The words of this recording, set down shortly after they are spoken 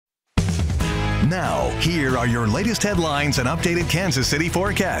Now, here are your latest headlines and updated Kansas City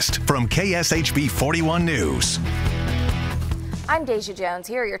forecast from KSHB 41 News. I'm Deja Jones.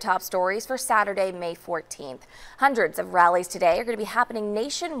 Here are your top stories for Saturday, May 14th. Hundreds of rallies today are going to be happening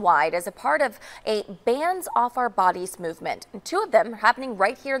nationwide as a part of a Bands Off Our Bodies movement. And two of them are happening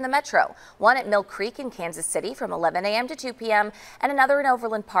right here in the metro. One at Mill Creek in Kansas City from 11 a.m. to 2 p.m. and another in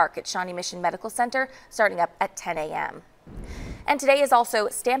Overland Park at Shawnee Mission Medical Center starting up at 10 a.m. And today is also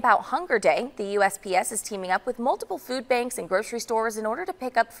Stamp Out Hunger Day. The USPS is teaming up with multiple food banks and grocery stores in order to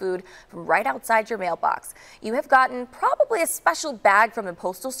pick up food from right outside your mailbox. You have gotten probably a special bag from the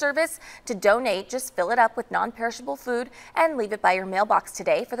Postal Service to donate. Just fill it up with non-perishable food and leave it by your mailbox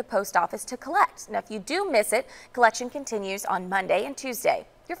today for the post office to collect. Now, if you do miss it, collection continues on Monday and Tuesday.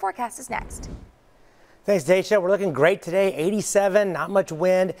 Your forecast is next. Thanks, Daisha. We're looking great today. 87, not much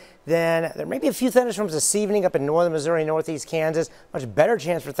wind. Then there may be a few thunderstorms this evening up in northern Missouri, northeast Kansas. Much better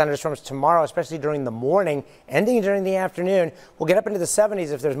chance for thunderstorms tomorrow, especially during the morning, ending during the afternoon. We'll get up into the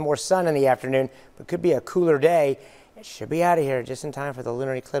 70s if there's more sun in the afternoon, but could be a cooler day. It should be out of here just in time for the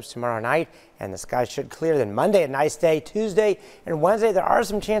lunar eclipse tomorrow night, and the sky should clear. Then Monday, a nice day. Tuesday and Wednesday, there are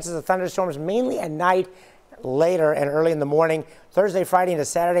some chances of thunderstorms, mainly at night, later and early in the morning. Thursday, Friday into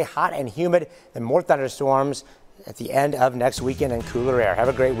Saturday, hot and humid, and more thunderstorms at the end of next weekend and cooler air. Have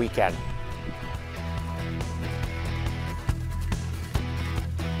a great weekend.